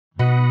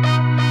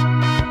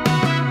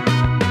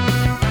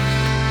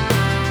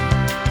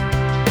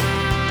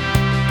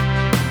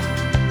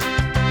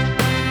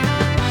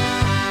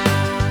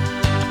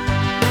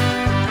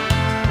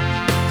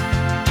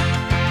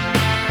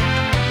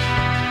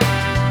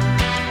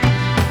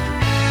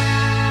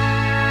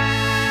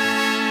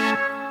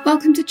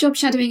Welcome to Job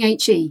Shadowing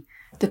HE,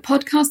 the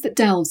podcast that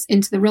delves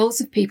into the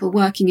roles of people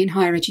working in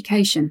higher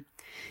education.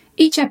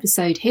 Each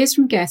episode hears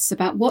from guests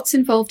about what's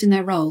involved in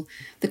their role,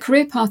 the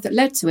career path that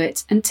led to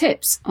it, and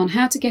tips on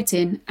how to get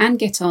in and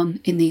get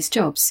on in these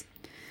jobs.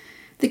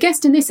 The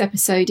guest in this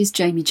episode is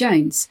Jamie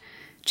Jones.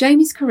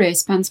 Jamie's career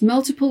spans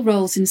multiple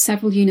roles in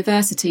several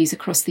universities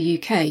across the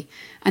UK,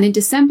 and in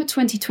December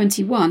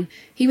 2021,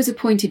 he was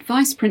appointed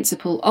Vice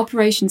Principal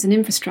Operations and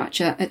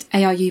Infrastructure at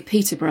ARU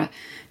Peterborough,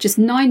 just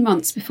 9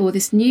 months before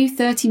this new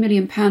 £30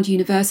 million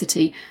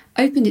university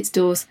opened its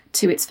doors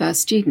to its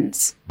first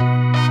students.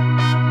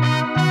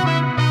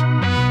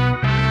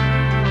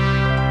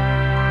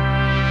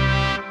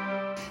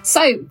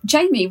 So,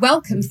 Jamie,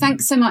 welcome.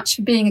 Thanks so much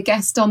for being a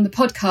guest on the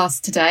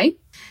podcast today.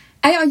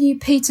 ARU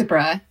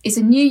Peterborough is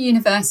a new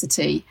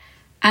university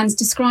and is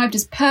described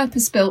as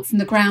purpose-built from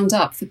the ground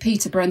up for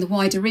Peterborough and the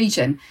wider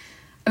region.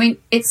 I mean,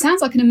 it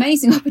sounds like an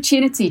amazing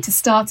opportunity to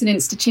start an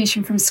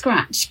institution from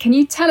scratch. Can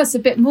you tell us a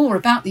bit more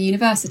about the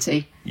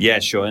university? Yeah,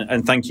 sure.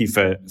 And thank you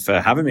for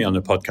having me on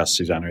the podcast,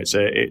 Susanna.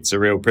 It's a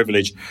real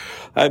privilege.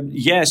 So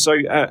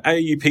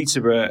ARU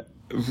Peterborough,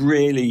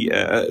 really,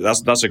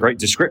 that's a great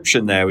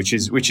description there, which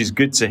is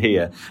good to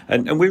hear.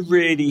 And we're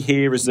really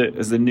here as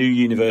the new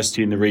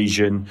university in the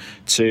region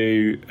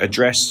to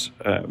address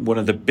one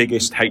of the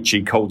biggest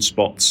HE cold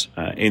spots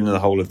in the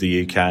whole of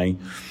the UK.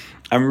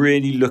 And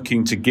really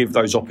looking to give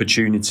those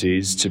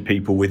opportunities to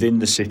people within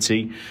the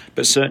city,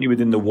 but certainly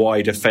within the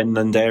wider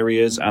Fenland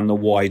areas and the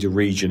wider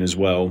region as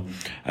well,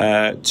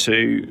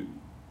 to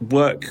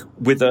work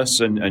with us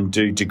and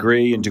do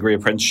degree and degree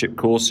apprenticeship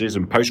courses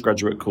and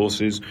postgraduate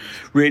courses,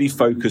 really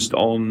focused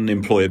on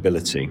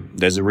employability.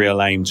 There's a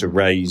real aim to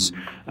raise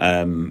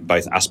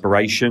both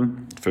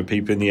aspiration for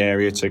people in the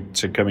area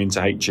to come into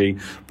HE,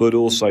 but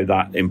also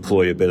that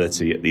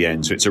employability at the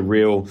end. So it's a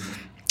real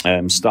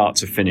start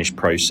to finish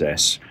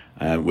process.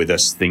 With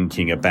us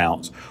thinking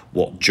about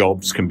what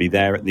jobs can be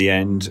there at the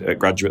end at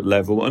graduate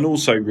level, and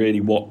also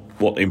really what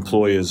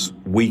employers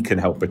we can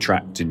help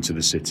attract into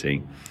the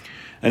city.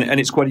 And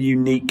it's quite a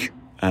unique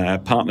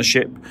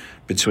partnership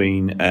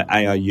between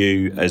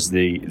ARU as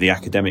the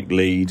academic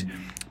lead,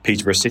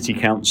 Peterborough City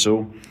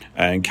Council,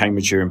 and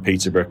Cambridgeshire and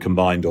Peterborough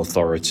Combined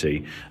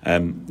Authority,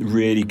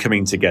 really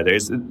coming together.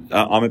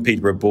 I'm a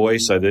Peterborough boy,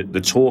 so the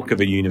talk of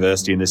a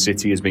university in the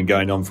city has been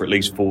going on for at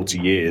least 40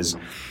 years.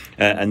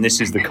 And this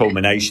is the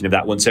culmination of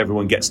that once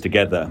everyone gets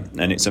together.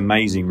 And it's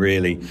amazing,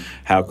 really,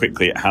 how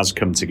quickly it has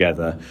come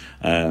together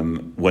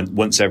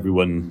once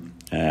everyone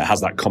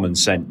has that common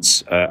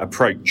sense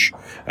approach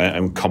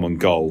and common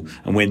goal.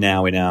 And we're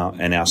now in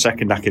our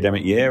second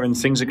academic year, and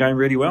things are going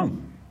really well.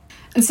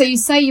 And so you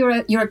say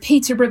you're a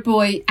Peterborough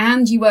boy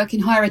and you work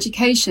in higher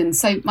education.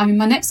 So my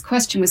next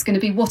question was going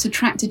to be, what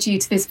attracted you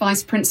to this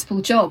vice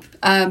principal job?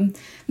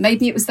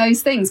 Maybe it was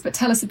those things, but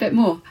tell us a bit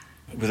more.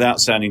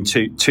 Without sounding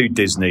too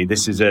Disney,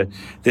 this is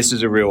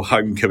a real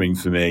homecoming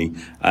for me.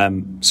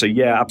 So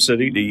yeah,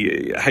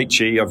 absolutely.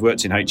 HE, I've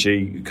worked in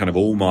HE kind of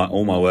all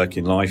my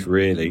working life,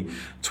 really,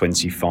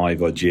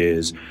 25 odd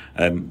years.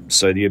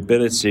 So the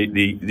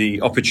ability,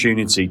 the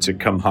opportunity to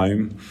come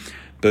home,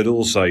 but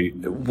also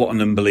what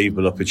an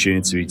unbelievable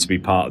opportunity to be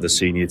part of the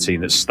senior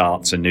team that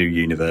starts a new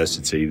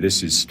university.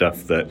 This is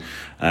stuff that,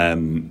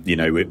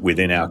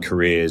 within our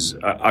careers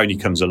only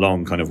comes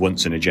along kind of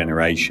once in a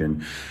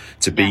generation.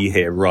 To be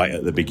here right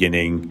at the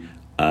beginning,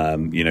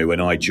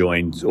 when I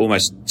joined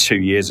almost 2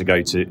 years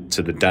ago to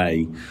the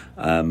day,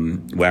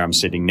 where I'm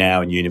sitting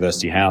now in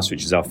University House,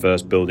 which is our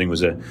first building,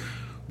 was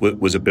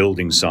a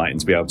building site, and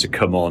to be able to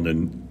come on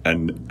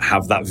and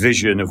have that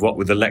vision of what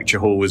the lecture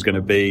hall was going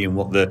to be and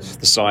what the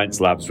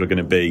science labs were going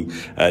to be,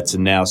 to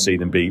now see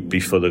them be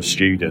full of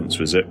students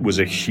was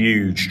a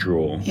huge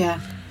draw.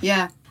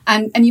 Yeah.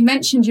 And you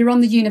mentioned you're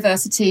on the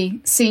university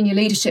senior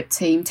leadership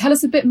team. Tell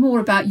us a bit more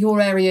about your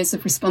areas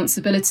of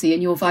responsibility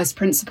and your vice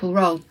principal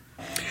role.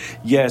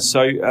 Yeah,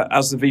 so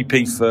as the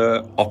VP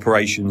for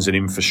Operations and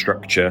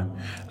Infrastructure,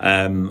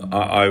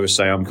 I would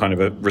say I'm kind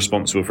of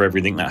responsible for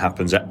everything that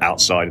happens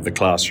outside of the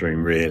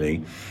classroom,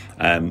 really.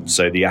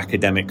 So the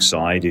academic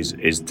side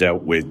is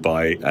dealt with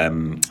by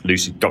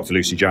Dr.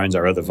 Lucy Jones,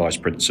 our other vice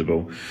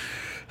principal.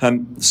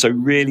 So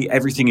really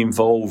everything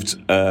involved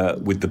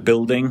with the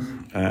building,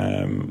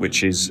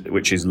 which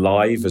is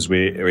live, as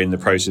we're in the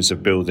process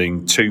of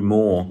building 2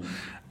 more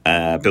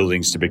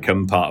buildings to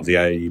become part of the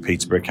ARU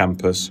Peterborough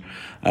campus.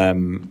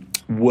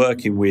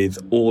 Working with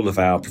all of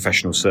our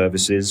professional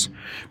services,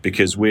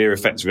 because we're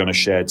effectively on a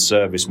shared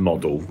service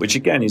model, which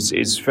again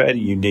is fairly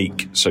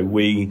unique. So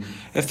we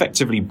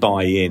effectively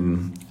buy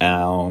in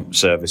our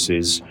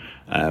services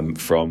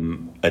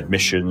from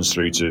admissions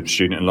through to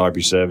student and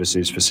library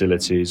services,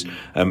 facilities,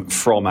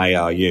 from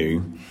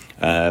ARU.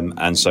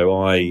 And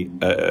so I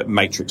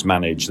matrix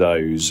manage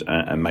those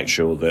and make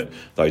sure that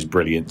those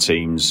brilliant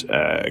teams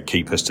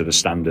keep us to the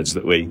standards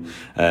that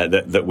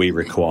we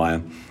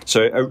require.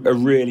 So a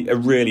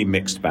really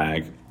mixed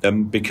bag.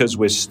 Because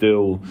we're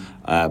still,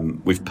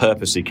 we've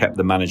purposely kept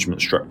the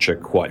management structure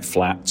quite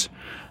flat.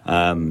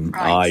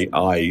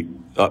 Right.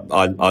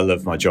 I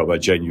love my job. I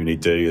genuinely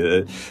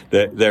do.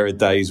 There are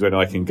days when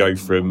I can go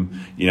from,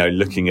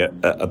 looking at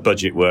a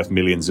budget worth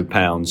millions of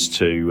pounds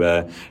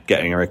to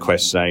getting a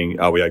request saying,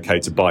 "Are we okay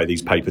to buy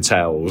these paper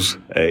towels?"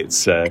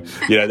 It's they're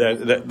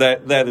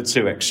the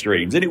two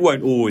extremes, and it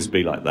won't always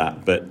be like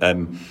that. But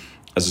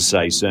as I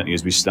say, certainly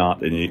as we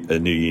start a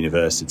new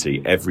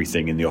university,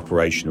 everything in the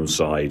operational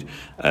side,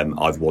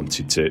 I've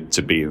wanted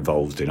to be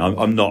involved in.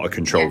 I'm not a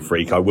control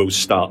freak. I will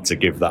start to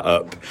give that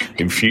up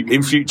in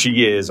future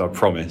years, I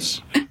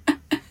promise.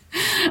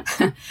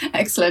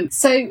 Excellent.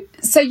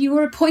 So you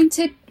were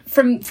appointed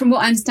from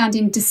what I understand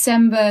in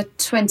December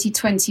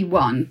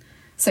 2021.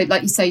 So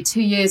like you say,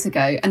 2 years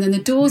ago, and then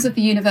the doors of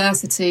the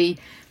university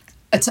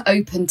are to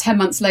open 10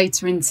 months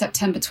later in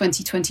September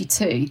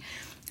 2022.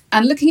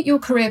 And looking at your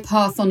career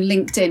path on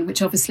LinkedIn,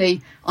 which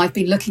obviously I've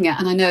been looking at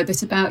and I know a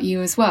bit about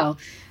you as well,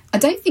 I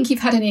don't think you've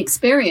had any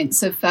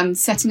experience of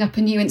setting up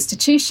a new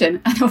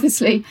institution. And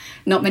obviously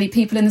not many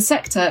people in the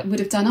sector would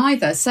have done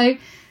either. So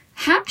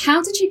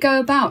how did you go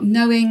about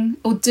knowing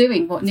or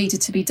doing what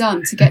needed to be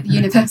done to get the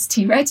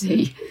university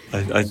ready?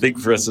 I think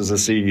for us as a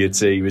senior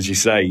team, as you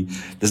say,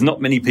 there's not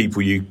many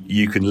people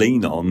you can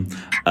lean on.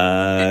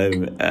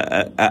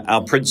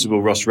 Our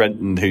principal, Ross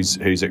Renton,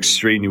 who's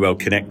extremely well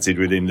connected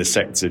within the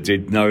sector,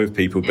 did know of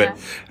people, but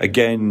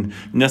again,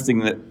 nothing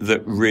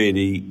that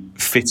really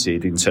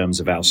fitted in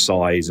terms of our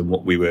size and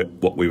what we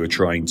were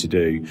trying to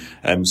do.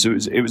 So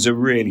it was a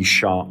really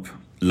sharp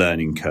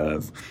learning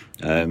curve,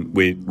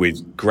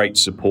 with great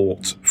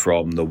support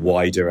from the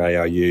wider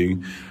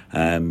ARU,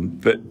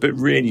 but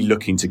really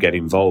looking to get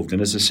involved.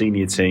 And as a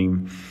senior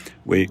team,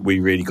 we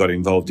really got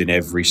involved in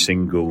every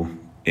single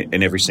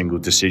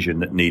decision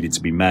that needed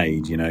to be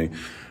made.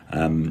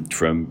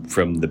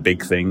 From the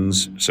big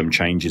things, some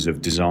changes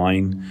of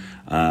design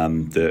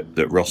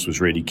that Ross was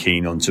really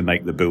keen on to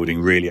make the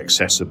building really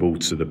accessible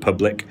to the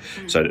public,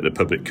 so that the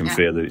public can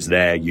feel that it's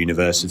their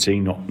university,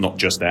 not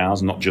just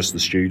ours, not just the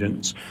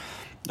students.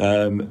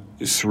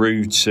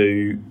 Through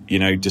to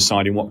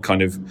deciding what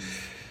kind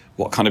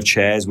of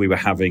chairs we were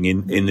having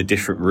in the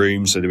different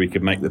rooms so that we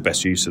could make the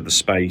best use of the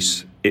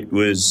space. It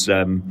was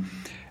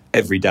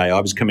every day. I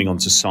was coming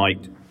onto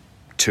site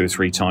 2 or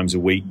 3 times a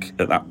week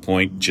at that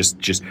point,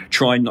 just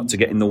trying not to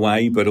get in the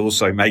way, but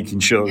also making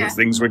sure that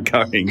things were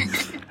going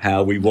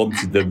how we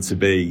wanted them to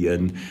be.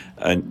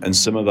 And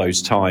some of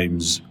those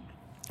times,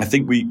 I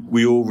think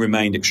we all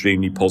remained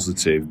extremely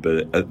positive,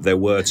 but there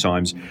were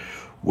times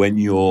when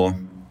you're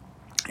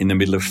in the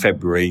middle of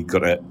February,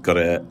 got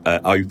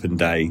a open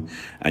day,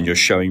 and you're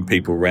showing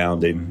people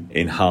around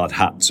in hard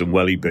hats and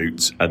welly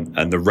boots,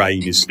 and the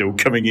rain is still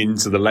coming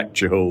into the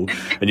lecture hall,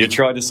 and you're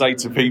trying to say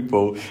to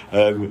people,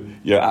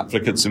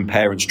 applicants and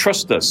parents,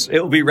 trust us,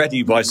 it'll be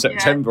ready by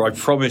September. I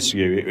promise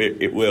you,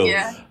 it will.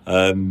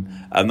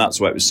 And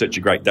that's why it was such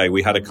a great day.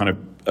 We had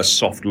a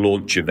soft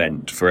launch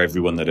event for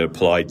everyone that had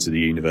applied to the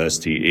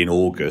university in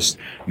August,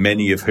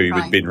 many of whom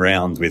had been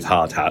round with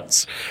hard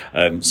hats.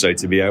 So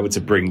to be able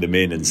to bring them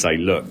in and say,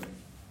 look,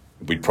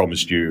 we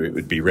promised you it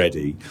would be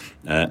ready,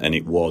 and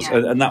it was.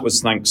 And that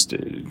was thanks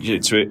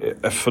to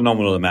a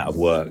phenomenal amount of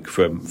work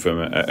from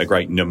a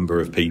great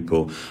number of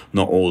people,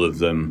 not all of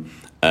them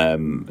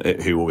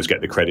who always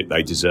get the credit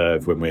they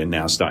deserve when we're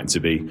now starting to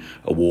be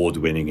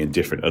award-winning and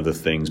different other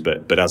things.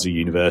 But as a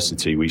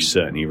university, we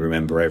certainly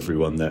remember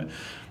everyone that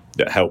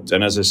helped.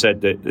 And as I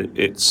said, that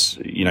it's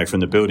from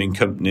the building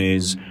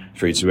companies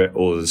through to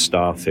all of the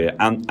staff here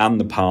and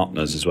the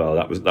partners as well.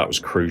 That was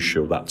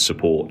crucial, that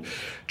support.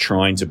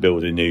 Trying to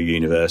build a new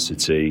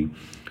university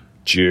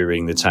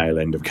during the tail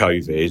end of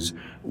COVID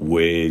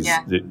with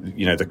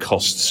the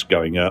costs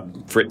going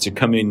up, for it to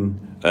come in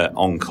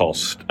on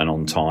cost and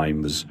on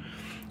time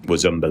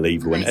was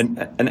unbelievable.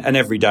 And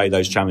every day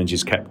those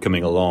challenges kept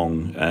coming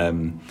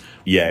along.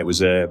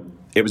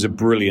 It was a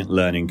brilliant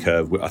learning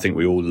curve. I think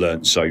we all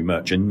learnt so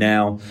much. And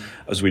now,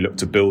 as we look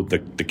to build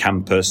the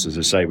campus, as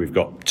I say, we've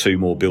got 2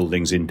 more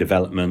buildings in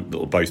development that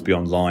will both be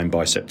online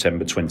by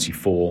September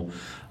 24.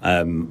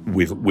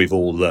 We've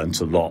all learnt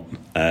a lot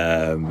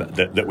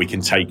that we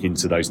can take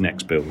into those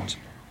next builds.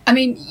 I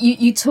mean,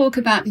 you talk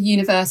about the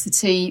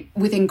university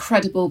with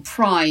incredible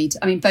pride.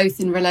 I mean, both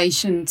in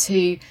relation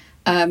to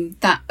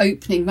that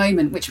opening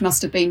moment, which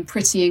must have been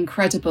pretty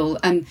incredible.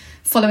 And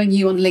following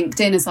you on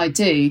LinkedIn as I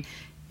do,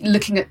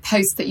 looking at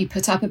posts that you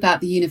put up about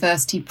the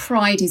university,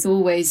 pride is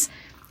always,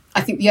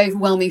 I think, the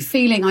overwhelming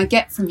feeling I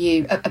get from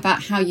you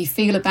about how you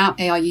feel about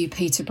ARU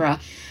Peterborough.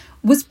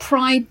 Was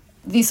pride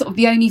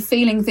the only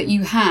feeling that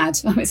you had?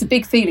 Well, it's a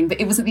big feeling,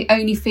 but it wasn't the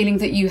only feeling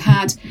that you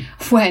had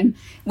when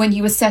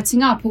you were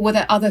setting up, or were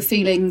there other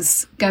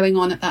feelings going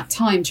on at that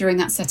time during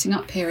that setting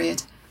up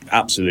period?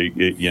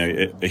 Absolutely,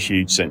 a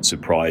huge sense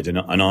of pride, and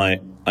I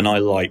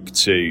like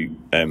to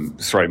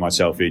throw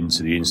myself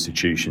into the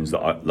institutions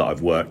that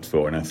I've worked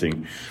for, and I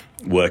think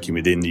working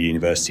within the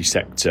university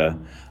sector,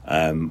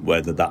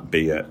 whether that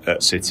be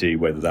at City,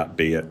 whether that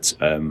be at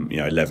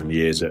 11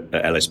 years at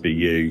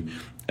LSBU,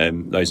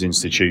 those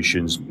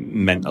institutions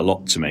meant a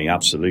lot to me.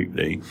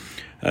 Absolutely,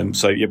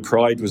 so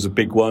pride was a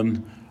big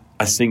one.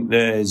 I think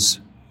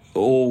there's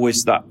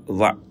always that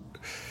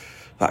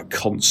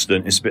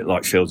constant. It's a bit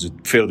like Field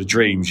of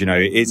Dreams.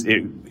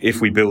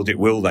 If we build it,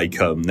 will they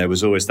come? There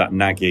was always that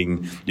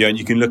nagging. And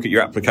you can look at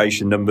your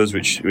application numbers,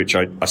 which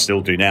I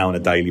still do now on a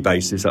daily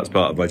basis. That's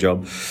part of my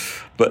job.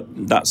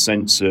 But that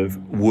sense of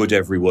would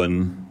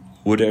everyone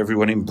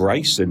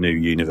embrace a new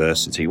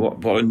university?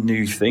 What a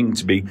new thing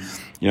to be,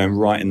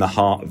 right in the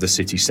heart of the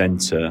city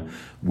centre.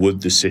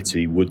 Would the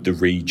city, would the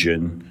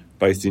region,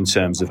 both in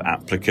terms of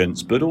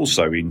applicants, but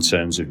also in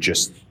terms of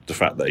just the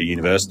fact that a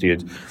university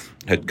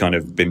had kind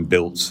of been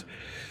built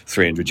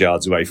 300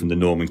 yards away from the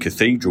Norman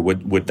Cathedral,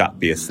 would that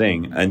be a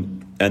thing?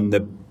 And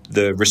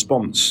the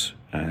response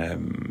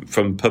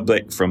from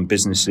public, from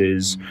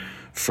businesses,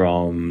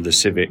 from the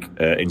civic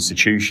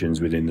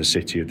institutions within the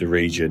city of the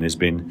region has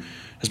been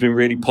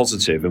really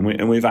positive,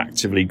 and we've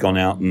actively gone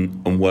out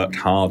and worked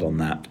hard on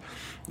that,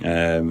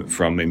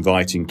 from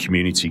inviting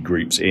community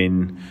groups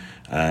in,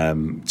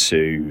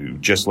 to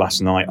just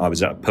last night I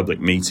was at a public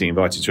meeting,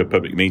 invited to a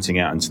public meeting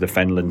out into the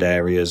Fenland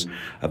areas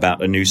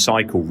about a new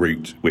cycle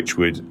route which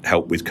would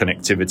help with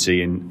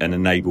connectivity and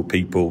enable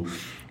people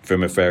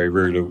from a very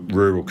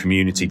rural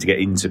community to get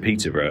into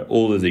Peterborough.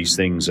 All of these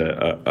things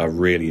are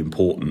really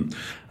important,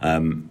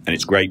 and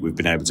it's great we've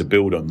been able to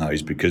build on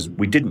those, because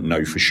we didn't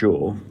know for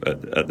sure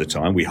at the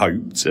time. We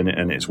hoped,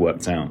 and it's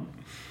worked out.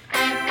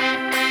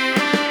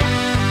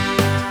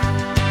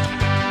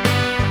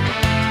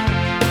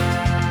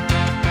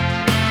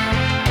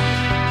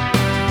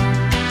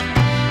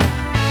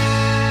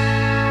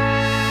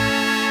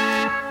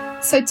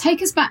 So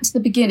take us back to the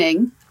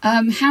beginning.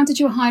 How did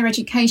your higher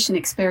education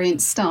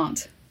experience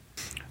start?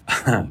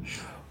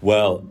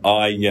 Well,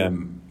 I,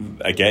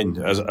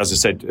 again, as I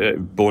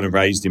said, born and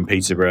raised in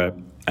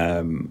Peterborough,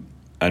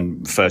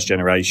 and first in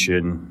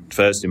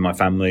my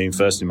family, and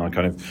first in my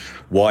kind of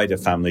wider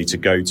family to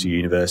go to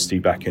university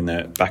back in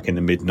the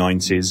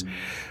mid-90s,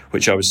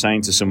 which I was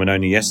saying to someone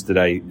only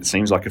yesterday, it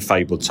seems like a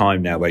fabled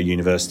time now where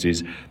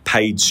universities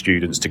paid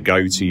students to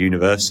go to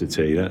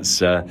university.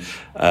 That's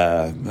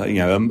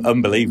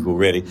unbelievable,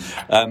 really.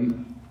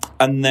 And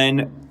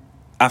then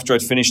after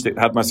I'd finished it,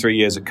 had my 3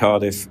 years at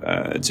Cardiff,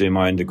 doing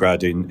my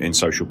undergrad in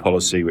social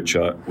policy, which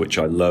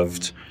I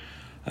loved.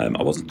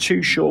 I wasn't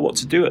too sure what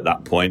to do at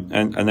that point.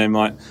 And then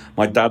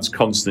my dad's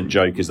constant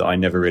joke is that I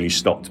never really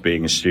stopped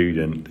being a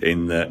student,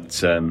 in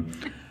that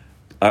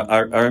I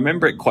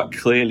remember it quite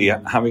clearly,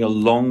 having a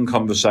long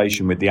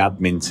conversation with the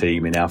admin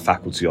team in our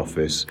faculty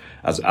office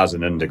as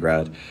an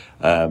undergrad,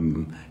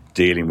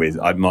 dealing with,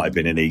 I might have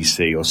been an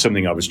EC or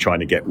something I was trying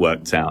to get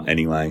worked out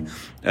anyway,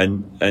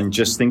 and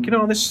just thinking,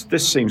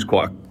 this seems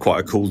quite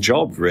a cool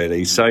job,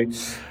 really. So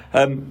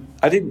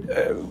I didn't.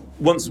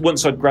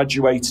 Once I'd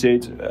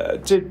graduated,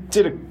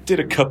 did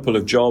a couple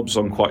of jobs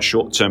on quite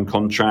short-term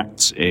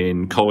contracts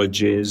in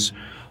colleges.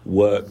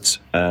 Worked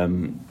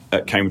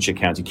at Cambridgeshire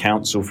County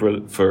Council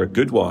for a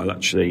good while,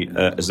 actually,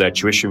 as their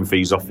tuition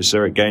fees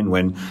officer, again,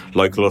 when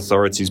local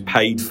authorities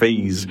paid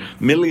fees,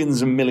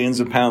 millions and millions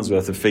of pounds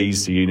worth of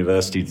fees to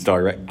universities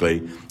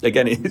directly.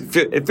 Again,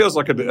 it feels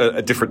like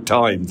a different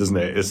time, doesn't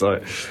it? It's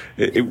like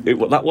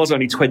that was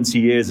only 20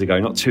 years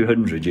ago, not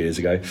 200 years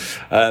ago.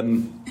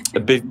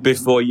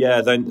 Before,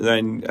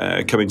 then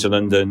coming to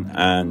London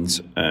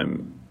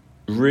and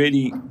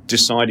really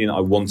deciding that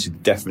I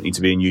wanted definitely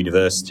to be in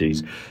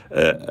universities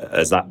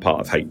as that part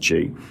of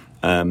HE,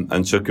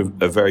 and took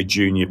a very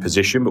junior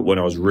position, but one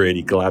I was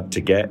really glad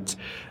to get,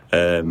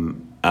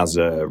 as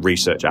a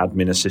research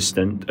admin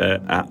assistant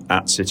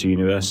at City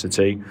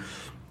University,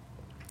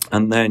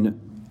 and then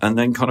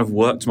kind of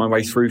worked my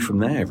way through from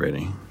there,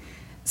 really.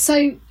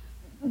 So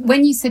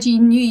when you said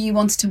you knew you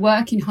wanted to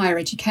work in higher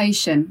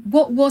education,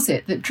 what was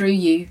it that drew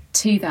you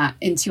to that,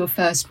 into your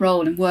first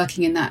role and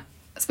working in that,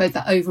 I suppose,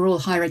 that overall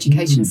higher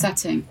education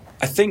setting?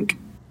 I think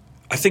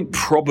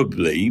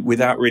probably,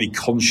 without really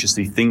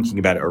consciously thinking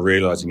about it or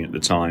realising it at the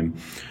time,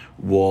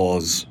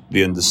 was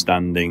the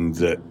understanding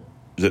that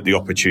the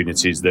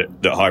opportunities that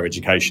higher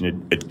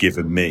education had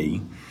given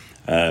me,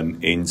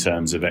 in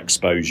terms of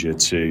exposure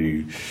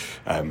to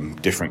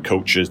different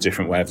cultures,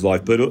 different way of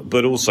life,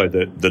 but also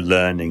the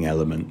learning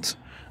element,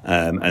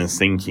 and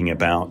thinking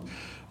about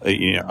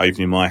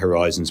opening my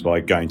horizons by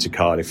going to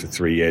Cardiff for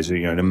 3 years,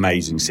 an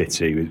amazing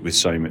city with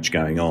so much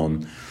going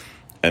on,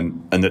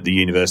 and that the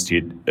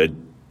university had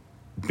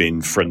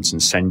been front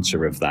and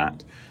centre of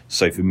that.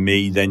 So for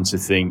me then to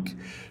think,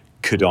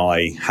 could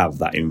I have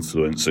that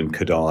influence, and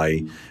could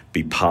I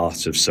be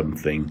part of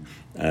something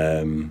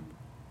that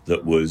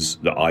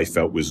I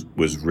felt was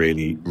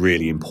really,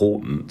 really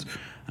important.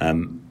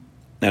 And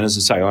as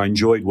I say, I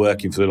enjoyed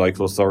working for the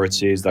local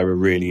authorities. They were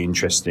really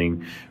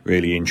interesting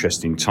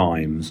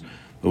times.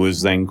 I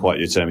was then quite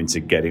determined to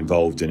get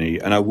involved in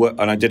it, and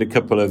I did a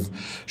couple of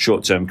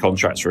short-term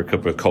contracts for a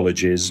couple of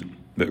colleges,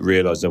 but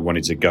realised I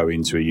wanted to go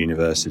into a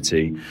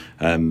university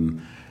and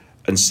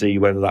see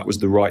whether that was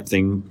the right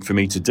thing for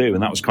me to do.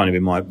 And that was kind of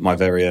in my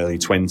very early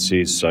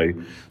 20s,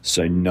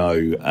 so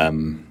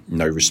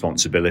no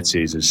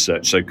responsibilities as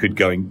such, so could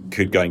go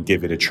and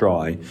give it a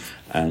try.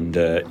 And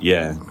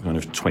kind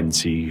of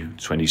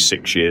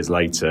 26 years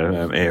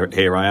later,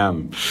 here I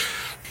am.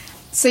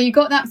 So you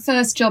got that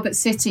first job at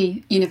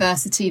City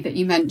University that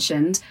you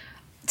mentioned.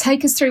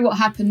 Take us through what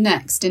happened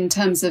next in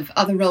terms of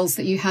other roles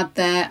that you had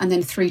there and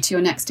then through to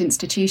your next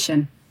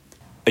institution.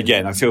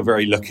 Again, I feel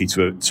very lucky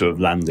to have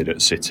landed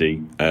at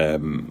City.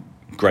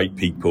 Great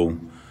people,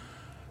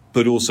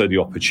 but also the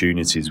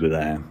opportunities were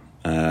there.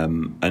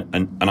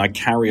 And I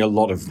carry a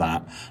lot of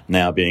that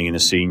now being in a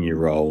senior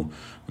role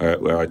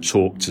where I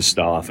talk to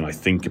staff and I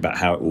think about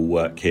how it will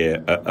work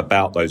here,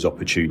 about those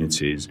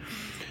opportunities.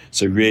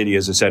 So really,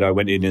 as I said, I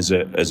went in as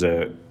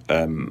a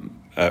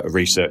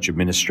research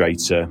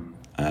administrator,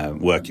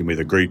 working with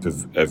a group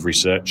of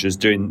researchers,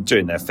 doing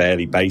their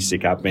fairly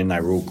basic admin. They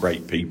were all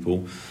great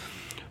people.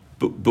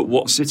 But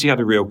what City had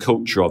a real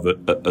culture of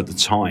at the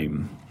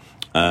time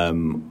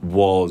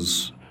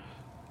was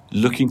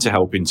looking to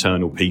help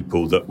internal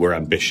people that were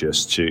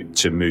ambitious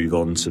to move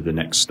on to the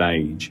next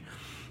stage.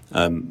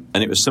 And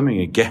it was something,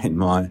 again,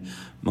 my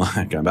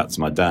going back to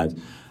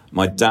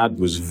my dad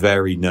was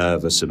very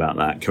nervous about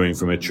that, coming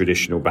from a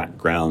traditional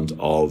background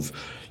of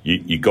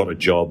you got a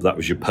job, that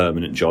was your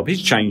permanent job.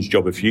 He's changed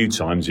job a few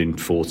times in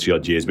 40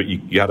 odd years, but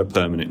you had a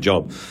permanent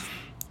job.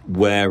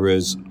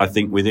 Whereas I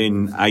think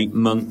within 8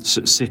 months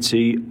at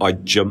City, I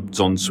jumped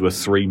onto a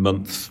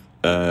 3-month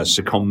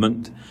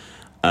secondment,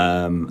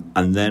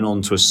 and then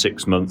onto a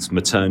 6-month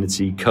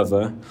maternity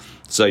cover.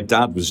 So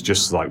Dad was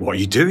just like, "What are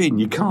you doing?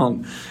 You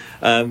can't."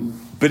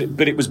 But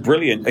it was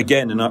brilliant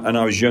again, and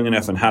I was young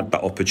enough and had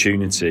that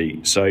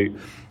opportunity. So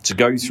to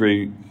go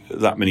through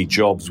that many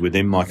jobs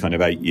within my kind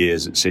of 8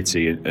 years at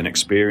City and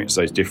experience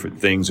those different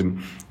things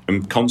and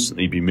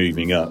constantly be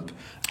moving up,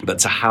 but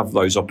to have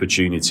those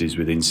opportunities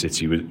within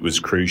City was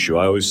crucial.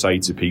 I always say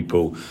to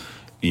people,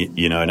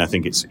 you know, and I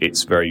think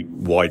it's very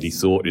widely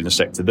thought in the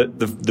sector, that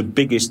the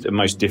biggest and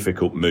most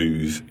difficult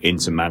move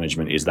into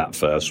management is that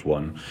first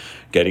one,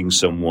 getting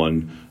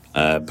someone.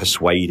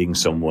 Persuading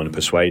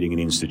an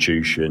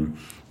institution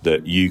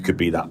that you could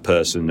be that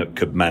person that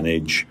could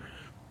manage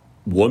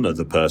one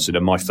other person.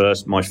 And my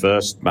first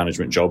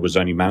management job was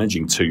only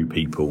managing 2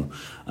 people,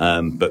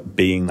 but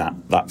being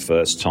that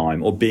first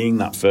time, or being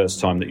that first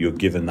time that you're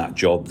given that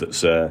job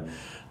that's a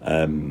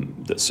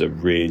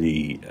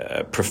really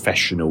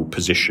professional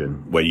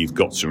position where you've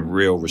got some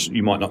real.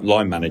 You might not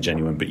line manage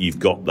anyone, but you've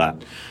got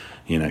that.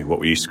 You know, what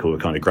we used to call a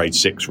kind of grade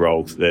 6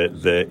 role,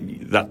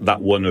 that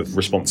one of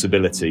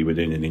responsibility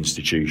within an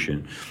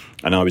institution.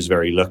 And I was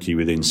very lucky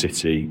within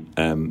City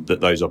that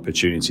those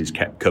opportunities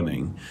kept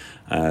coming,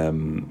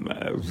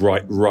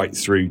 right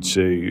through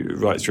to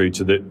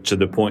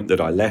the point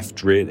that I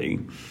left, really.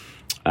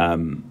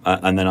 And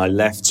then I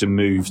left to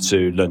move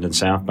to London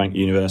South Bank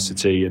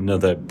University,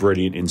 another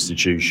brilliant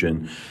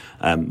institution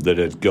that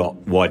had got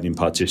widening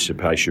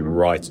participation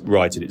right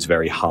at its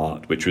very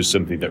heart, which was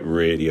something that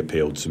really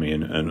appealed to me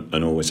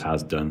and always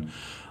has done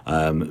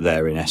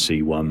there in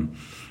SE1.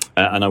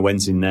 And I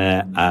went in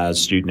there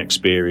as student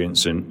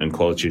experience and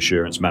quality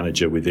assurance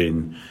manager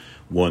within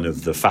one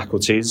of the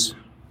faculties.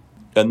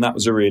 And that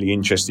was a really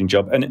interesting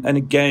job. And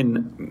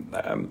again,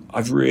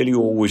 I've really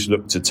always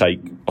looked to take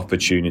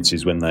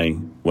opportunities when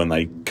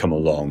they come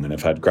along, and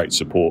I've had great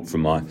support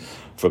from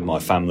my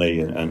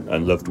family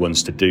and loved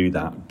ones to do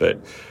that.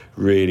 But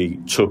really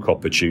took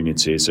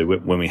opportunities. So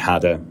when we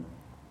had a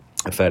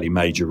fairly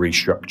major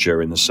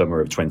restructure in the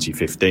summer of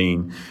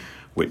 2015,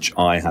 which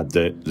I had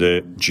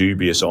the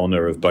dubious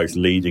honour of both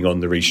leading on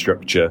the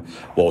restructure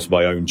whilst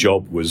my own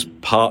job was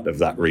part of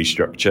that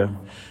restructure,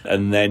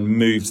 and then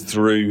moved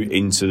through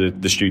into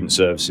the student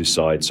services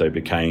side. So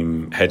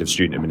became head of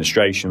student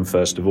administration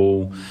first of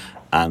all,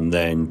 and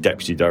then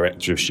deputy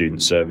director of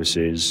student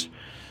services,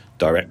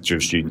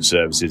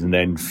 and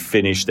then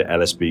finished at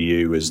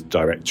LSBU as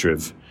director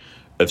of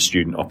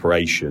student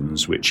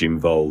operations, which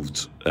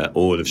involved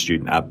all of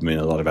student admin,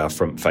 a lot of our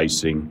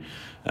front-facing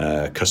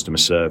customer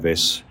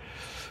service,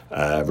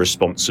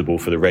 responsible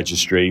for the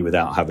registry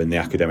without having the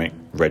academic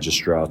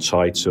registrar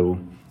title,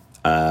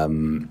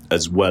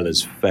 as well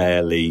as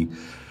fairly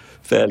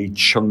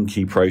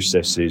chunky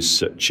processes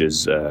such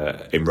as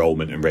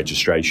enrolment and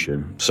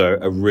registration. So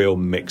a real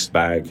mixed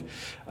bag.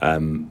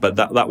 But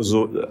that was,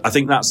 I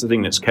think that's the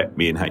thing that's kept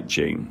me in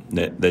HE.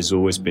 There's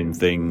always been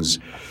things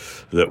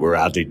that were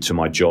added to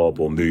my job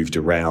or moved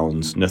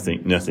around.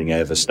 Nothing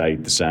ever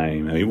stayed the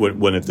same. I mean,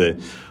 one of the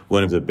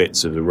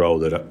bits of the role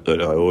that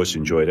I always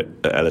enjoyed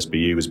at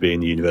LSBU was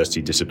being the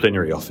university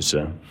disciplinary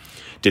officer.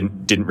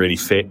 Didn't really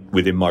fit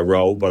within my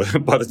role by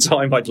the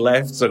time I'd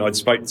left, and I'd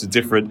spoke to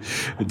different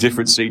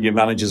senior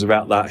managers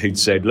about that, who'd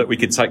said, "Look, we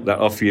could take that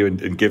off you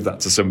and give that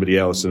to somebody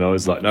else." And I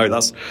was like, "No,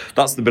 that's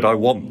the bit I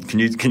want. Can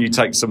you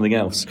take something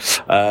else?"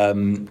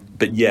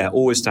 But yeah,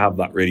 always to have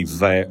that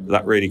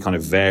really kind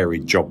of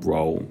varied job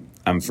role,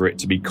 and for it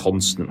to be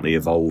constantly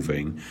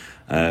evolving,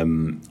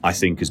 I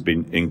think has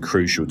been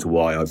crucial to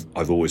why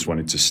I've always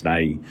wanted to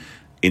stay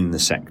in the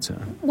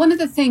sector. One of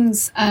the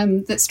things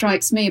that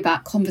strikes me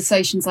about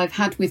conversations I've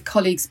had with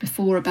colleagues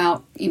before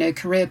about,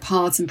 career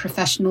paths and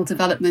professional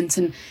development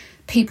and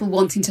people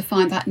wanting to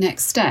find that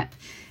next step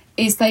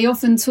is they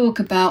often talk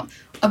about,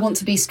 I want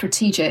to be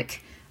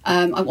strategic.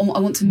 I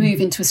want to move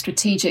into a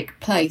strategic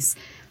place.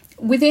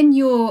 within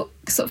your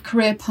sort of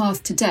career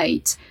path to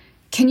date,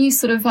 can you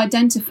sort of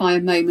identify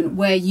a moment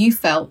where you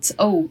felt,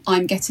 oh,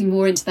 I'm getting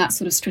more into that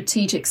sort of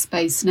strategic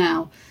space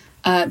now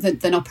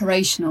than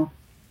operational?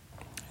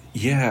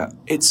 Yeah,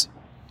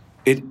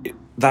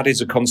 that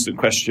is a constant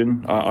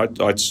question. I'd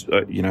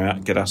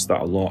get asked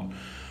that a lot.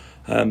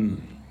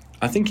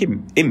 I think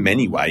in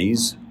many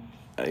ways,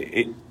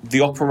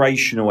 the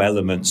operational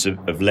elements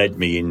have led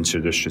me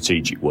into the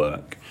strategic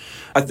work.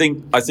 I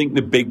think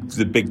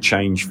the big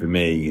change for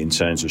me in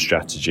terms of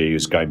strategy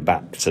is going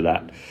back to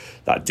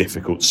that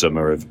difficult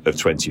summer of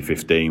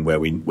 2015 where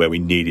we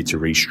needed to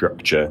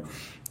restructure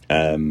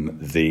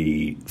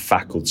the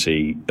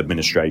faculty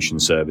administration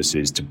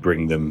services to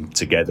bring them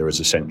together as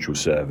a central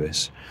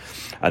service.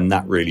 And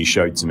that really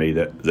showed to me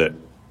that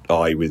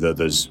I, with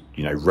others,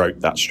 wrote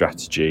that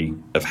strategy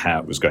of how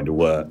it was going to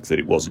work, that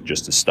it wasn't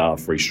just a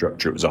staff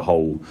restructure,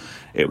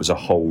 it was a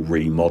whole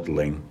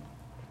remodelling.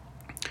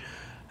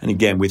 And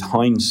again, with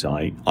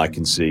hindsight, I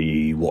can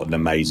see what an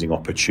amazing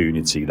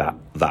opportunity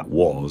that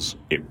was.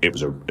 It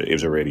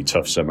was a really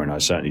tough summer, and I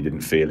certainly didn't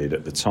feel it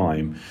at the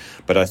time.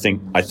 But I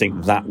think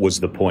that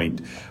was the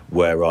point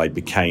where I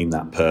became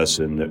that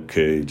person that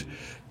could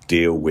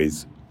deal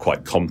with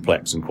quite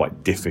complex and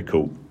quite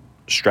difficult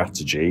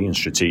strategy and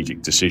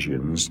strategic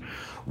decisions,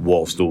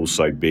 whilst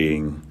also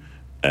being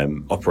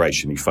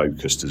operationally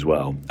focused as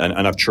well.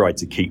 And I've tried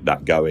to keep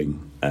that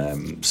going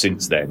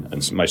since then,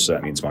 and most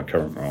certainly into my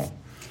current role.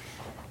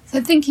 So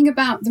thinking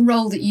about the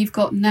role that you've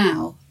got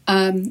now,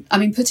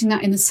 putting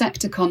that in the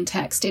sector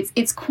context,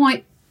 it's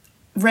quite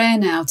rare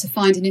now to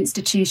find an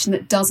institution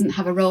that doesn't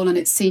have a role on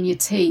its senior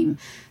team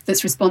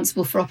that's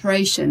responsible for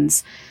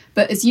operations.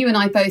 But as you and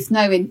I both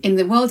know, in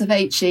the world of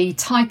HE,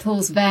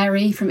 titles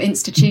vary from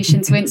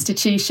institution to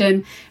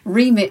institution,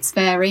 remits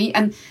vary.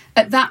 And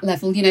at that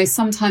level,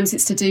 sometimes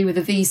it's to do with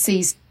a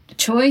VC's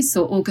choice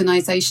or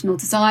organisational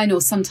design,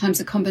 or sometimes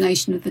a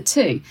combination of the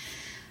two.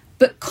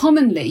 But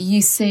commonly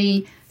you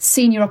see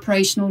senior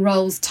operational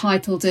roles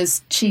titled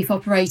as Chief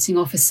Operating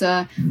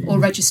Officer or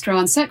Registrar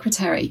and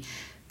Secretary.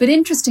 But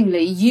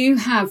interestingly, you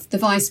have the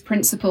Vice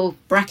Principal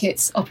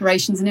 (brackets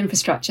Operations and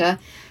Infrastructure)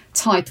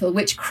 title,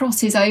 which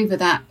crosses over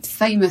that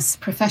famous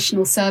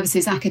professional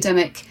services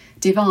academic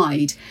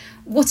divide.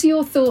 What are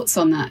your thoughts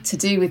on that, to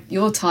do with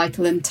your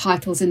title and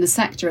titles in the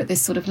sector at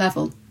this sort of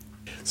level?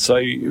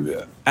 So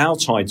our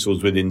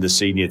titles within the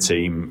senior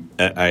team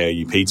at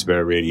ARU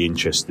Peterborough are really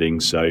interesting.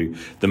 So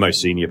the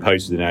most senior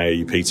post in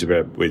ARU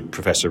Peterborough with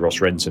Professor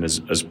Ross Renton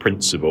as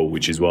principal,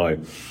 which is why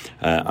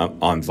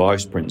I'm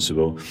vice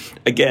principal.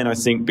 Again, I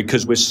think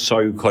because we're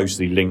so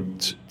closely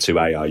linked to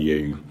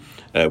ARU,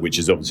 which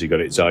has obviously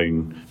got its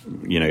own,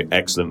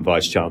 excellent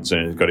vice chancellor,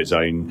 and it's got its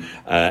own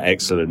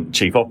excellent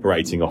chief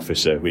operating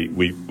officer.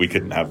 We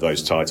couldn't have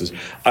those titles.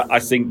 I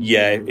think,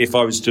 if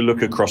I was to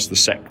look across the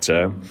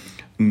sector,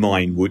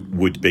 mine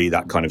would be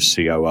that kind of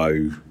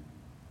COO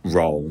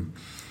role.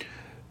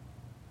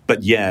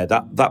 But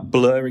that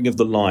blurring of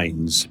the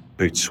lines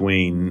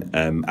between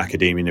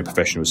academia and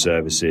professional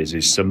services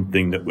is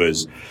something that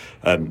was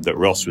that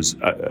Ross was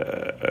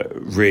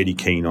really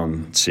keen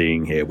on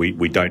seeing here.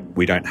 We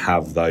don't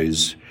have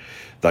those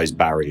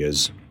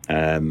barriers,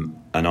 and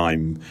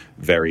I'm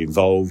very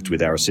involved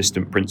with our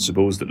assistant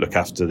principals that look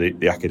after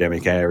the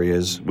academic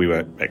areas. We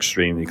work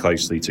extremely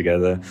closely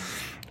together.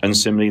 And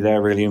similarly,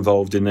 they're really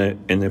involved in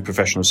the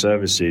professional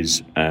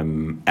services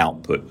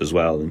output as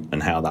well,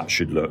 and how that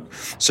should look.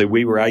 So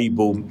we were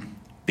able,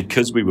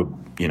 because we were,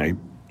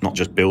 not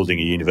just building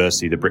a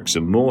university, the bricks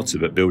and mortar,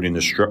 but building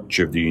the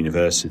structure of the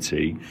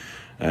university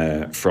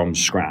from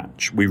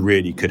scratch. We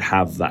really could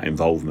have that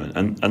involvement,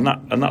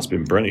 and that's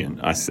been brilliant.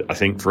 I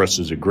think for us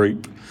as a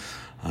group,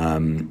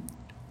 the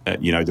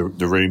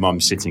room I'm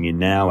sitting in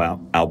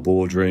now, our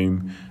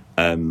boardroom.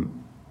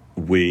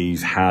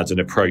 We've had an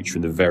approach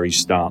from the very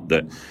start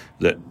that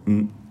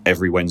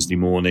every Wednesday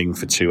morning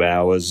for 2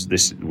 hours,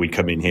 we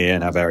come in here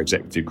and have our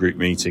executive group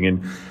meeting,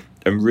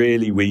 and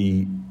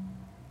really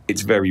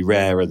it's very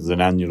rare, other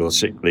than annual or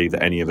sick leave,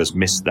 that any of us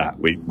missed that.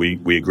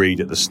 We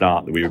agreed at the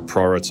start that we would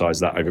prioritise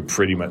that over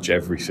pretty much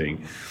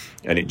everything,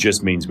 and it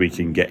just means we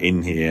can get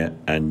in here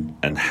and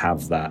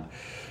have that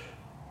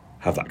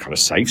kind of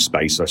safe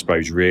space, I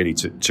suppose, really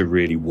to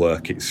really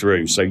work it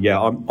through. So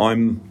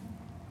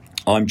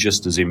I'm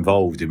just as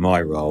involved in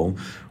my role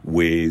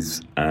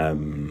with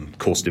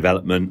course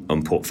development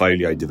and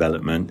portfolio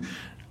development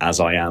as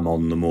I am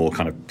on the more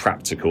kind of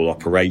practical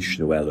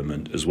operational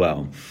element as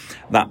well.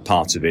 That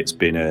part of it's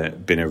been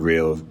a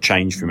real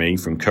change for me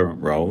from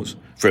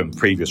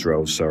previous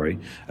roles,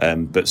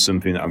 but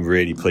something that I'm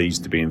really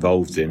pleased to be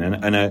involved in.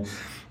 And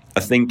I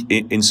think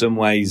in some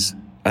ways,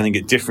 I think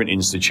at different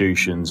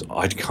institutions,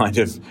 I'd kind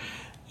of,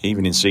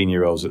 even in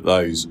senior roles at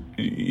those,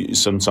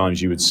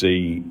 sometimes you would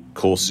see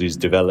courses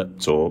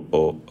developed or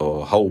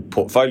whole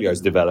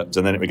portfolios developed,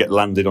 and then it would get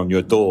landed on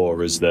your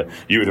door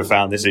you would have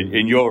found this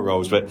in your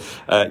roles. But,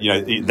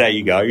 there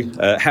you go.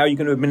 How are you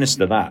going to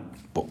administer that?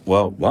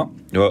 Well, what?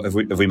 Have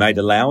we made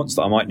allowance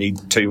that I might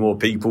need 2 more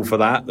people for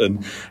that?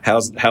 And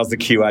how's the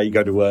QA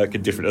going to work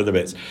and different other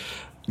bits?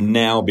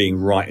 now being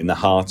right in the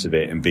heart of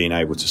it and being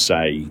able to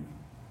say,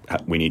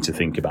 we need to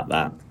think about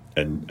that,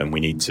 and we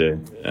need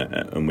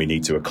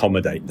to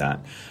accommodate that,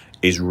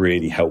 is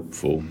really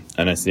helpful.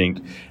 And I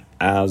think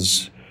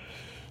as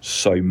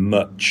so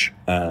much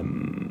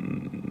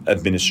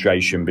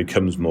administration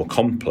becomes more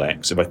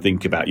complex, if I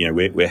think about,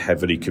 we're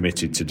heavily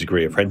committed to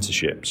degree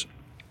apprenticeships.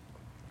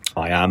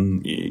 I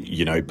am,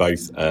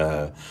 both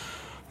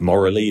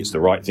morally, it's the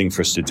right thing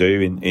for us to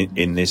do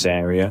in this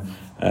area.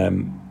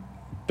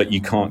 But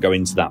you can't go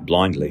into that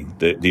blindly.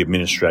 The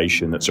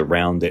administration that's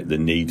around it, the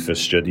need for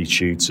study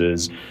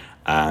tutors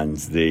and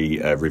the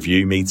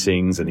review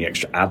meetings and the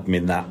extra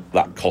admin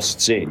that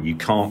costs in. You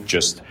can't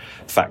just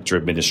factor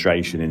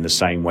administration in the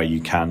same way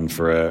you can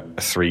for a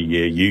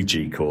 3-year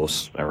UG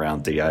course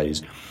around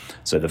DAs.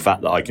 So the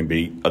fact that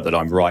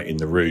I'm right in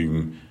the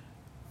room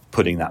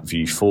putting that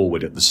view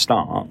forward at the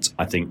start,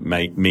 I think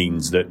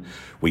means that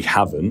we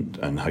haven't,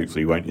 and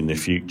hopefully won't in the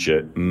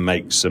future,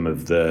 make some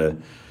of the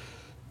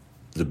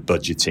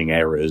budgeting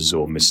errors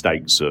or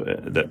mistakes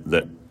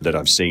that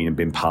I've seen and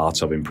been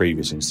part of in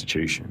previous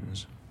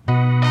institutions.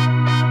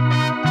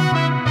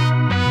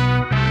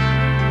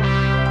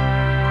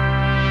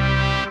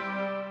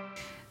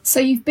 So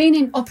you've been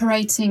in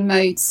operating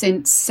mode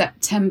since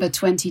September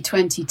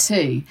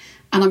 2022,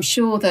 and I'm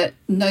sure that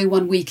no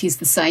one week is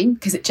the same,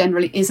 because it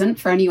generally isn't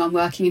for anyone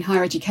working in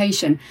higher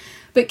education.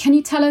 But can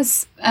you tell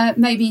us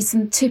maybe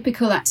some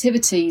typical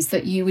activities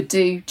that you would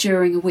do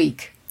during a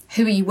week?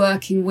 Who are you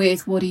working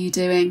with? What are you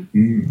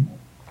doing?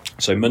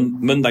 So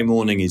Monday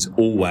morning is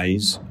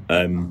always,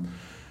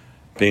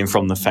 being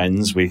from the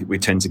Fens, we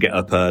tend to get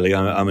up early.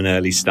 I'm an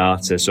early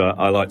starter, so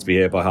I like to be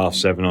here by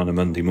 7:30 on a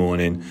Monday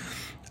morning.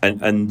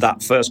 And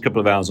that first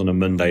couple of hours on a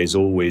Monday is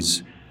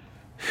always,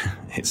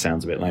 it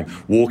sounds a bit lame,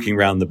 walking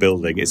around the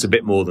building. It's a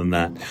bit more than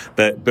that,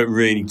 but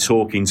really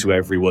talking to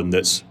everyone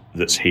that's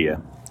here,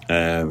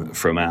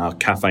 from our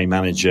cafe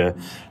manager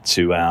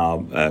to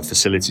our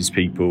facilities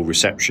people,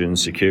 reception,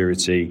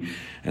 security,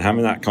 and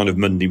having that kind of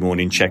Monday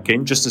morning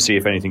check-in just to see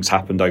if anything's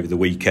happened over the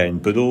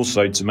weekend, but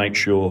also to make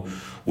sure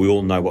we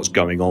all know what's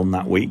going on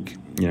that week.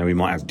 We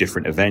might have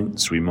different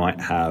events, we might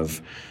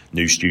have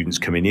new students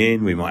coming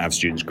in, we might have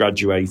students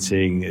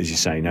graduating. As you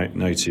say,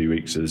 no 2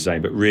 weeks are the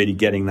same, but really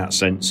getting that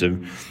sense of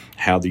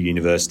how the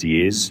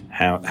university is,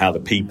 how the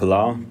people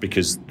are,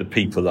 because the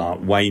people are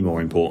way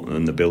more important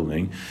than the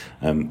building.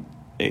 And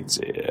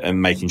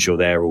making sure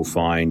they're all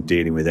fine,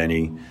 dealing with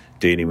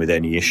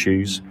any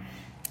issues.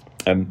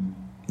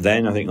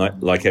 Then I think,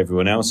 like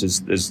everyone else,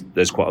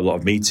 there's quite a lot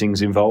of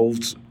meetings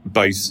involved,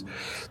 both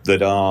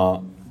that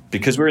are,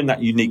 because we're in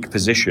that unique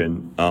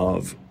position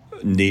of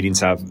needing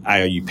to have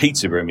ARU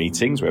Peterborough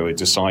meetings where we're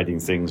deciding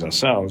things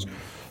ourselves,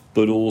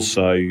 but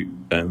also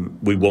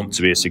we want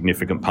to be a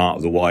significant part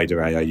of the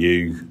wider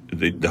ARU,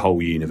 the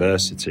whole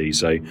university,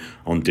 so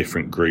on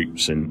different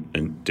groups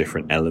and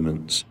different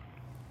elements.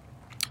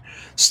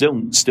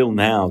 Still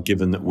now,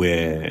 given that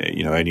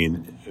we're only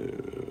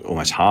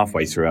almost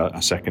halfway through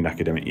our second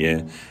academic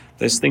year,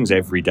 there's things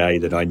every day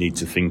that I need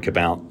to think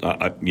about.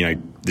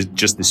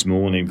 Just this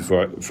morning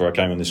before I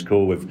came on this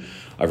call,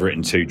 I've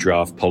written 2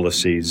 draft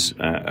policies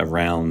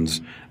around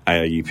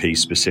ARUP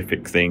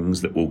specific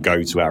things that will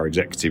go to our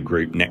executive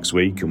group next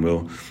week, and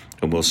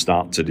we'll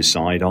start to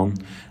decide on,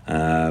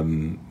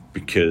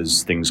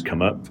 because things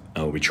come up.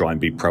 We try and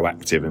be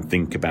proactive and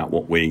think about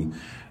what we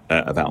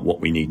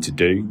need to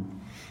do.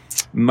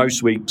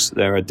 Most weeks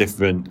there are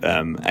different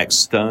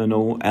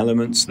external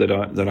elements that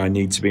I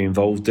need to be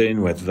involved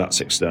in, whether that's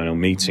external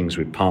meetings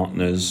with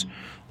partners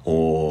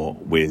or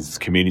with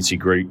community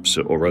groups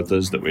or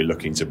others that we're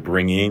looking to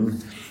bring in.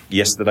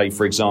 Yesterday,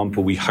 for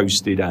example, we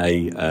hosted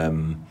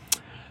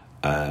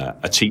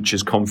a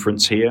teachers'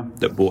 conference here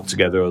that brought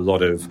together a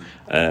lot of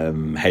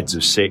heads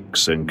of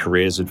SICs and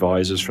careers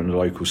advisors from the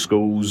local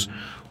schools.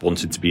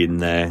 Wanted to be in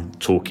there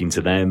talking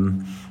to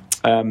them.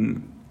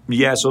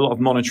 So a lot of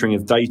monitoring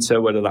of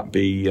data, whether that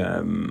be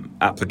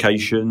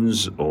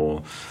applications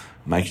or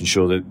making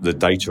sure that the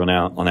data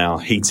on our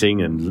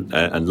heating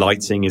and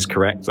lighting is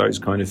correct, those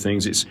kind of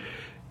things.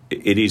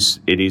 It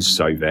is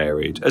so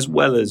varied, as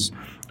well as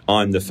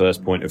I'm the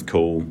first point of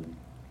call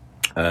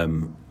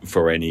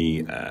for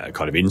any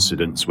kind of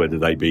incidents, whether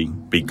they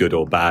be good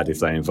or bad,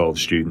 if they involve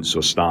students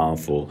or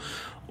staff, or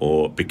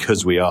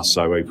because we are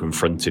so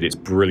open-fronted, it's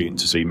brilliant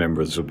to see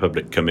members of the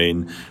public come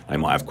in. They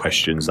might have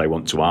questions they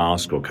want to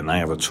ask, or can they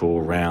have a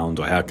tour around,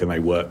 or how can they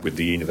work with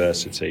the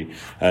university?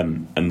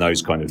 And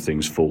those kind of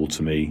things fall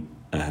to me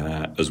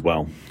as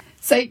well.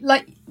 So,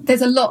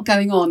 there's a lot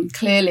going on,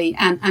 clearly,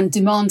 and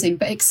demanding,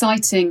 but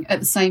exciting at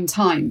the same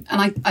time.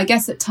 And I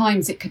guess at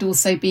times it could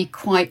also be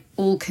quite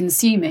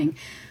all-consuming.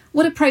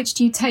 What approach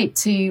do you take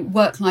to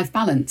work-life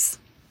balance?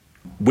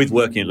 With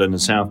working at London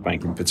South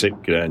Bank in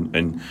particular,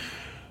 and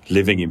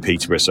living in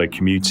Peterborough, so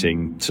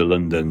commuting to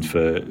London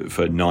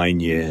for 9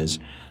 years,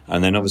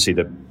 and then obviously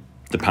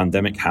the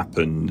pandemic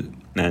happened,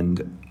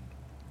 and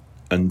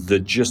the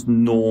just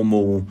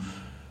normal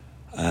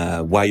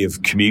way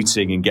of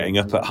commuting and getting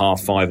up at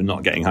 5:30 and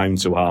not getting home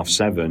till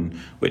 7:30,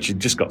 which you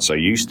just got so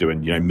used to,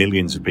 and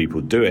millions of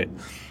people do it.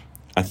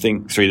 I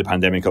think through the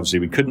pandemic, obviously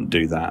we couldn't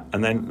do that,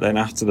 and then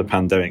after the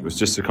pandemic, it was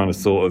just a kind of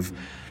thought of,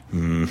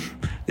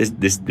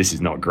 this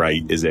is not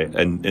great, is it?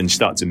 And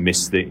start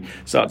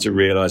to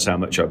realise how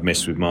much I've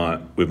missed with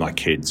my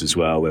kids as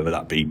well, whether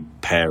that be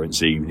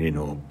parents' evening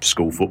or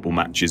school football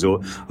matches or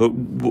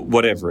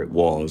whatever it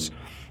was,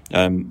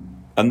 and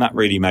that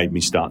really made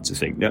me start to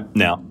think.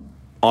 Now,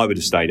 I would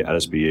have stayed at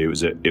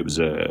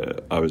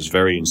LSBU. I was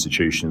very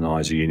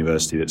institutionalised, a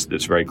university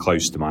that's very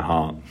close to my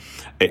heart.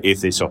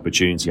 If this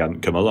opportunity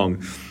hadn't come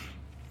along.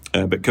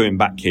 But coming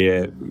back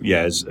here,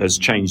 has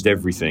changed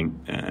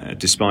everything.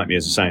 Despite me,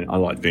 as I say, I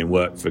like doing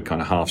work for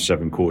kind of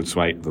 7:30,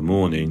 8:15 of the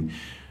morning.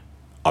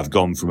 I've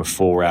gone from a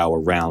 4-hour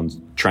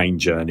round train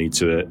journey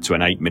to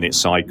an 8-minute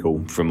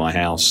cycle from my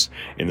house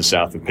in the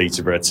south of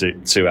Peterborough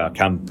to our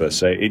campus.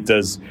 So it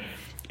does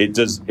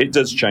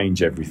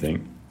change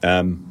everything.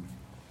 So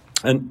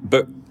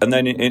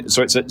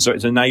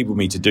it's enabled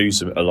me to do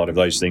a lot of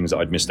those things that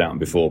I'd missed out on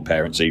before: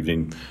 parents'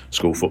 evening,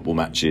 school football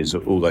matches,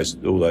 all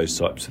those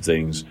types of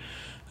things.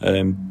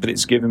 But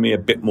it's given me a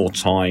bit more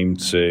time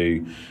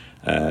to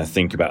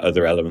think about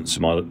other elements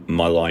of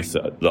my life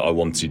that I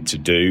wanted to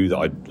do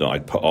that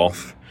I'd put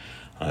off.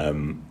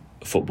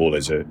 Football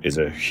is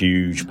a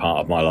huge part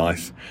of my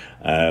life.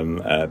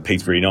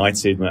 Peterborough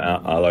United,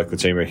 our local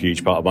team, are a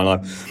huge part of my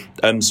life.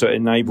 So it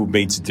enabled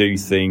me to do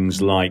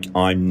things like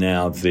I'm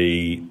now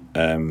the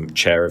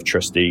chair of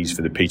trustees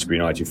for the Peterborough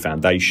United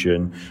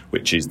Foundation,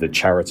 which is the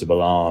charitable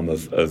arm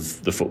of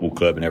the football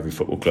club, and every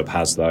football club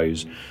has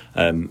those.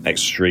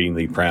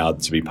 Extremely proud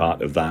to be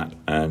part of that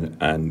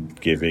and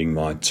giving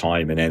my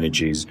time and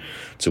energies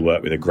to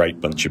work with a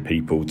great bunch of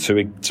people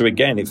to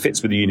again, it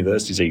fits with the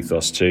university's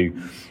ethos to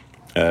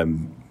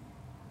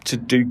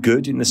do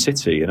good in the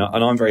city, and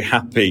I'm very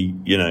happy.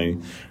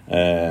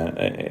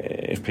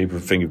 If people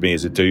think of me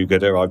as a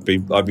do-gooder, I'd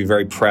be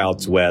very proud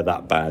to wear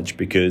that badge,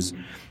 because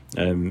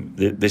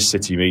this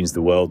city means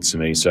the world to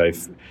me. So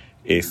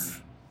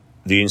if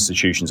the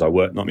institutions I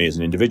work, not me as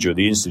an individual,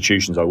 the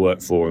institutions I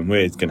work for and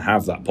with can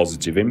have that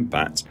positive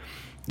impact,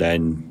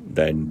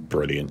 then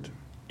brilliant.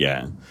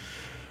 Yeah.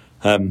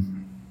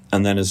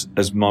 And then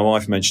as my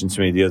wife mentioned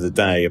to me the other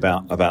day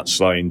about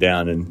slowing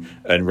down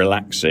and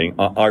relaxing,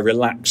 I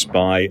relax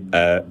by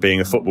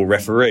being a football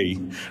referee,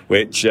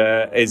 which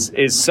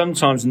is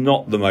sometimes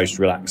not the most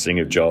relaxing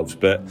of jobs,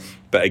 but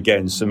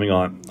again, something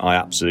I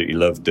absolutely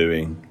love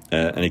doing.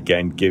 And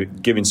again,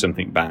 giving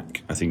something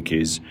back, I think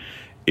is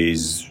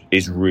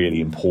really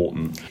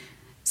important.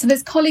 So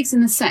there's colleagues in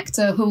the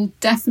sector who'll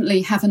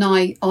definitely have an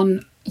eye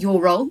on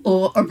your role,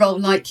 or a role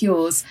like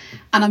yours,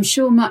 and I'm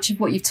sure much of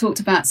what you've talked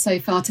about so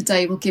far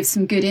today will give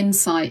some good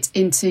insight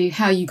into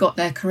how you got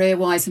there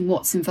career-wise and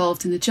what's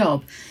involved in the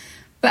job.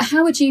 But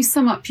how would you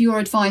sum up your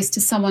advice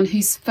to someone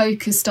who's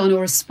focused on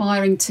or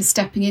aspiring to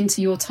stepping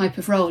into your type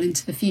of role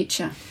into the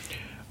future?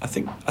 I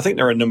think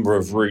there are a number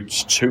of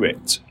routes to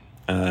it.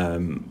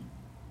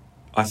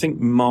 I think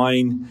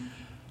mine,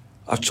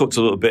 I've talked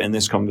a little bit in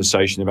this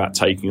conversation about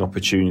taking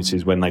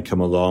opportunities when they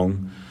come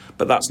along.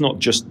 But that's not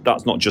just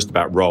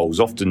about roles.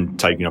 Often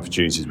taking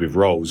opportunities with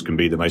roles can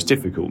be the most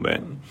difficult bit.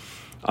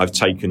 I've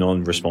taken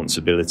on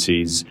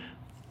responsibilities,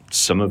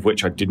 some of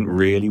which I didn't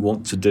really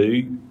want to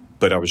do,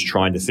 but I was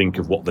trying to think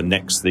of what the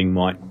next thing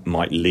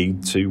might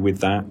lead to with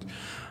that,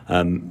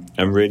 and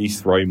really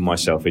throwing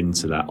myself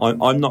into that.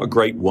 I'm not a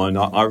great one.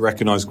 I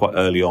recognised quite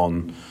early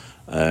on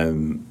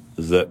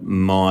that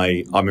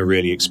I'm a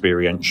really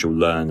experiential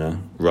learner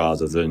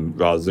rather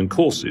than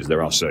courses.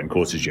 There are certain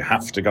courses you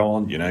have to go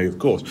on, of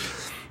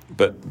course.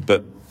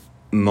 But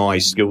my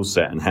skill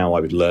set and how I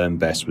would learn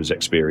best was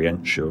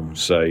experiential.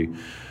 So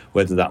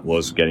whether that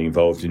was getting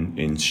involved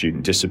in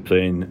student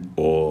discipline,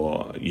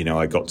 or,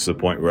 I got to the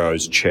point where I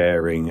was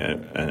chairing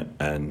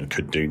and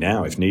could do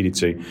now if needed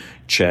to,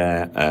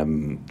 chair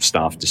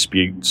staff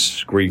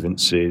disputes,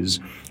 grievances.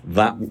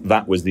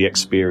 That was the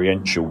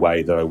experiential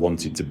way that I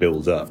wanted to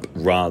build up,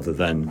 rather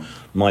than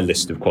my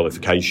list of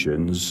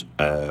qualifications.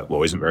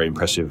 Isn't very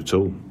impressive at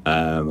all.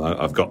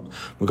 I've got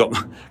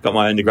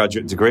my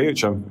undergraduate degree,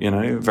 which I'm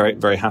very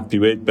very happy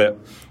with, but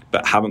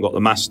haven't got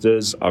the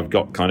masters. I've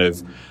got kind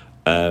of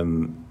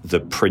the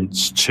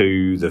Prince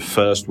 2, the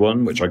first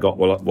one, which I got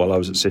while I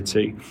was at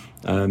City.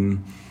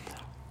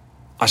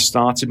 I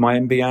started my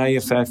MBA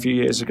a fair few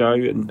years ago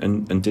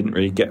and didn't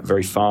really get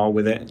very far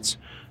with it,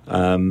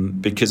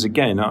 because,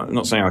 again, I'm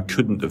not saying I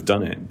couldn't have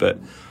done it, but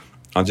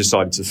I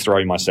decided to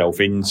throw myself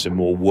into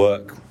more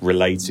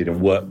work-related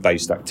and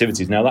work-based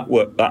activities. Now,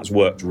 that's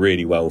worked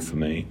really well for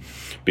me,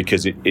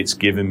 because it's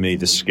given me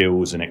the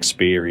skills and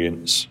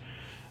experience.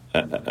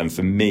 And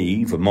for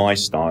me, for my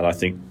style, I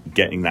think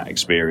getting that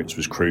experience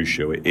was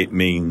crucial. It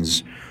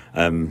means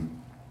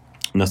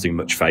nothing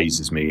much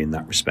phases me in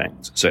that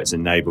respect. So it's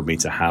enabled me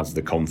to have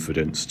the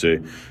confidence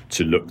to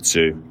look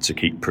to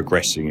keep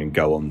progressing and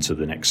go on to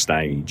the next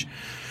stage.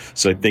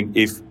 So I think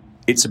it's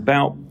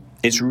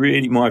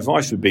really, my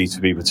advice would be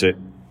to people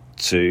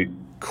to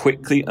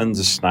quickly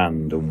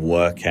understand and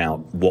work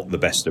out what the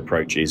best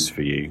approach is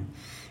for you,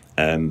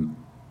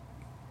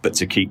 but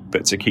to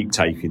keep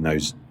taking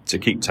those to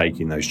keep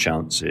taking those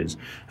chances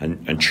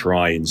and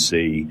try and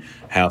see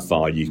how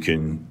far you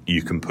can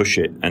push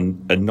it,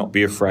 and not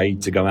be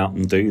afraid to go out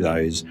and do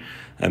those.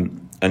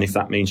 And if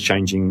that means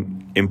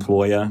changing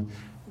employer,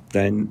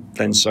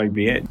 then so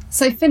be it.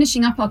 So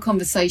finishing up our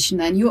conversation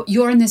then,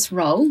 you're in this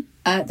role.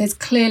 There's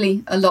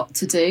clearly a lot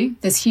to do.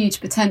 There's huge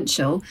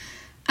potential.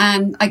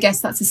 And I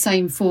guess that's the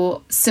same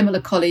for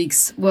similar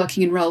colleagues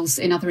working in roles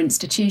in other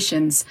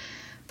institutions.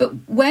 But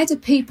where do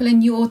people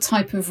in your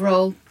type of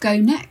role go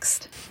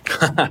next?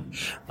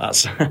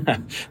 That's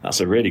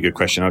a really good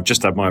question. I've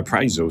just had my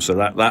appraisal, so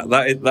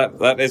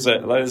that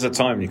is a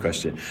timely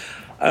question.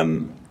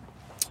 I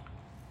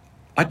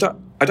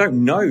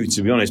don't know,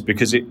 to be honest,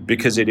 because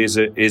it is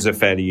a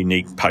fairly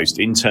unique post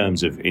in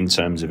terms of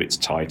its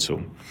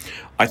title.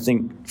 I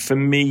think for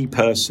me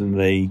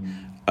personally,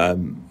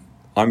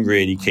 I'm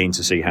really keen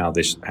to see how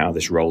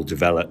this role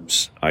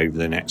develops over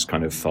the next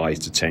kind of 5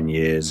 to 10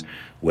 years,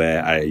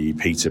 where AAU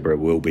Peterborough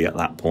will be at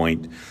that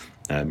point.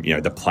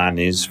 The plan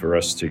is for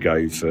us to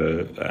go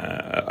for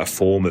a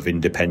form of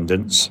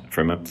independence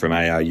from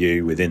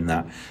ARU within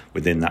that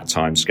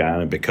time scale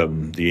and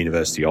become the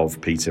University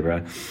of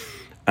Peterborough.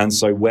 And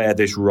so where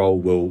this role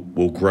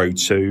will grow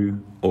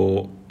to,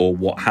 or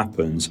what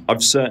happens,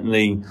 I've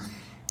certainly,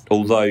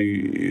 although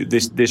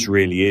this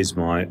really is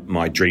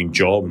my dream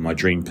job and my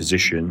dream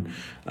position,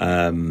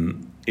 that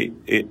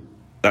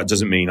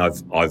doesn't mean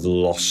I've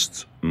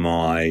lost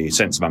my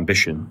sense of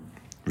ambition,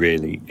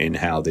 really, in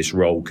how this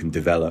role can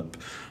develop,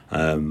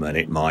 and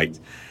it might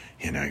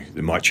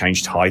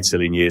change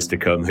title in years to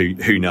come.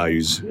 Who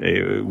knows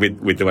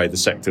with the way the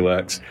sector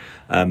works,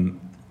 but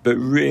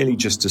really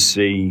just to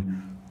see.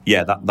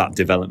 That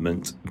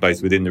development,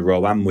 both within the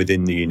role and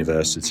within the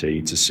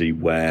university, to see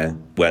where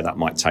that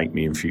might take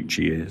me in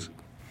future years.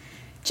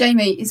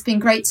 Jamie, it's been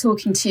great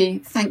talking to you.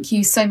 Thank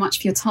you so much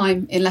for your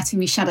time in letting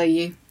me shadow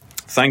you.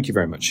 Thank you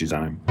very much,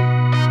 Susanna.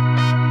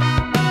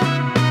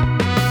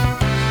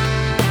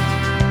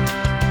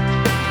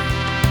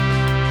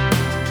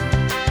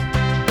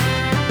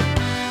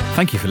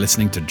 Thank you for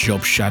listening to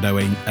Job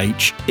Shadowing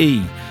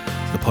HE.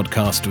 The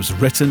podcast was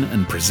written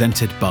and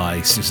presented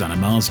by Susanna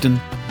Marsden.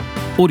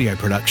 Audio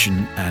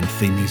production and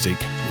theme music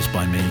was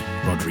by me,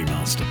 Rodri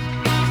Marsden.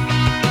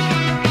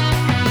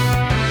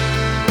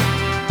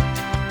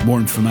 More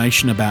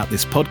information about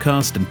this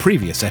podcast and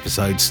previous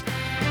episodes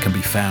can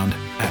be found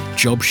at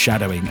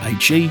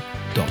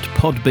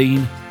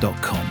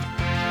jobshadowinghe.podbean.com.